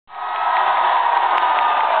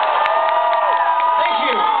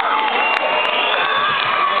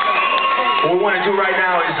do right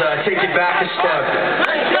now is take it back a step.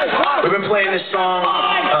 We've been playing this song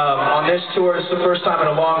on this tour. This is the first time in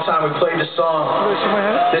a long time we played this song.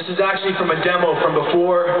 This is actually from a demo from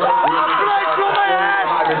before we were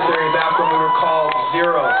Hybrid Theory, back when we were called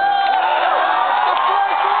Zero.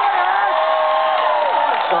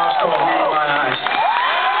 The song's called Read My Eyes.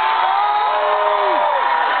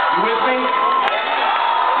 You with me?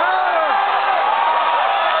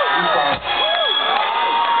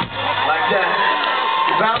 Like that.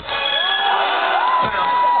 Bounce.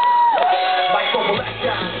 Bounce. Like over left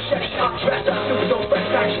down. Check out dress up. Super dope fresh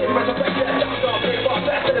back. Shit resurrect that. Jump on. Play ball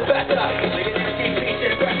faster than better. Nigga never see peace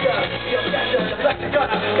and pressure. The obsession. Deflect the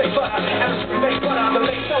gunner. Big butter. And the make fun of the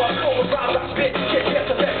late soul. I'm cold with rounds. I spit. Shit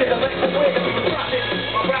gets affected. The length of wind. The profit.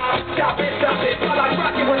 My round. Stop it. Stop it. I like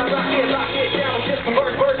rockin' when I rock it. Lock it down. Just from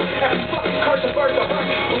bird. Every fucking curse of birds are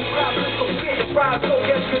burning. Who's proud? Who's so scared? The proud. So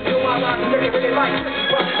guess you do my line. Nigga really like it.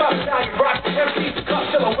 Stop now, you rock. MC's the cup,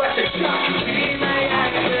 silhouette and shot. Read my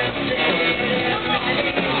eyes,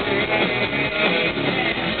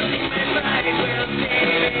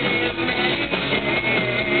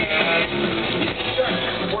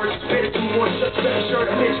 words spit too much, just a shirt,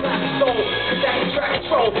 a bitch, not soul. Cause that's track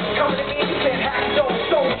control. Coming to me, you can't hack no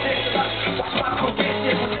soul. Watch my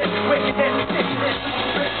condition with this wickedness, ridiculous.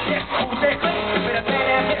 Yes, who's that? With a man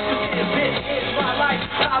and bitch, this bitch is my life.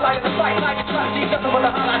 Highlight of the fight, like it's not see nothing but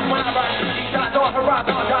a highlight when I ride. These shots on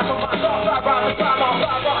horizon, die from my thoughts. I ride the side on,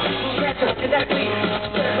 who answers connect me.